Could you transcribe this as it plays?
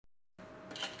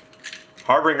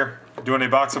Harbringer, doing a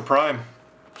box of Prime.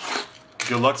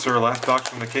 Good luck, sir. Last box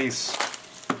from the case.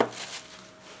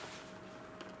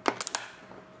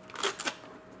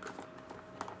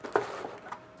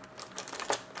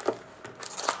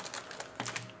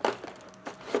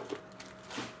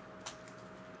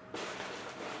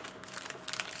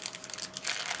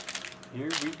 Here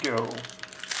we go.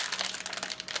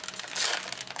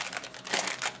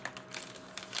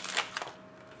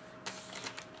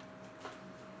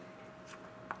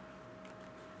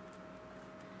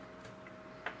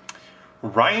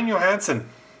 Ryan Johansson,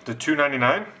 the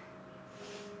 $2.99.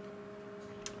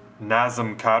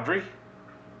 Nazem Kadri,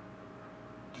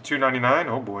 the $2.99.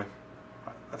 Oh boy.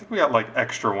 I think we got like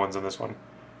extra ones in this one.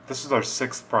 This is our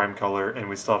 6th Prime color, and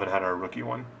we still haven't had our rookie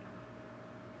one.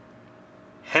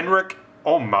 Henrik,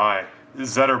 oh my,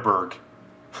 Zetterberg.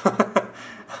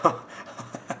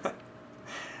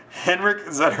 Henrik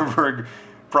Zetterberg,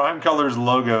 Prime Colors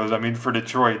logos. I mean, for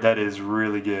Detroit, that is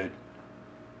really good.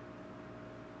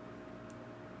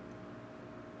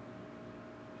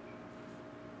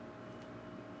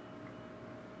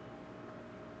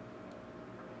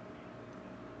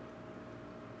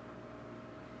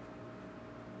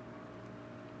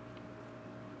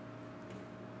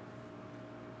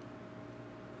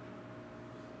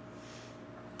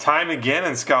 Time again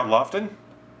and Scott Lofton.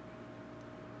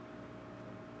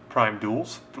 Prime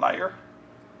Duels, Flyer.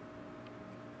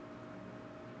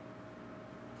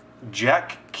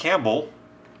 Jack Campbell,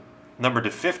 number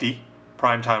 /50,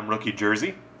 Primetime Rookie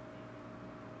Jersey.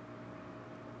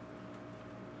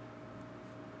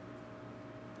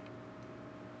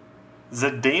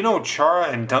 Zdeno Chara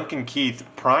and Duncan Keith,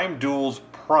 Prime Duels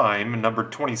Prime, number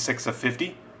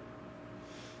 26/50,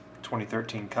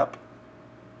 2013 Cup.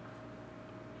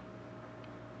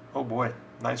 Oh boy,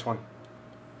 nice one.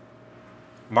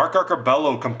 Mark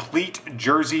Arcabello, complete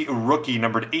jersey rookie,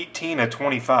 numbered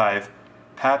 18/25,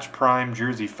 patch Prime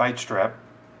jersey fight strap.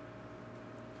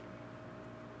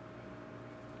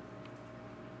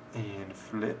 And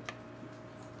flip.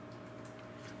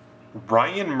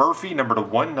 Ryan Murphy, number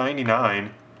 /199,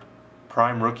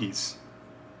 Prime rookies.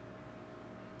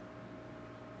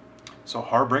 So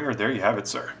Harbringer, there you have it,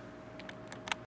 sir.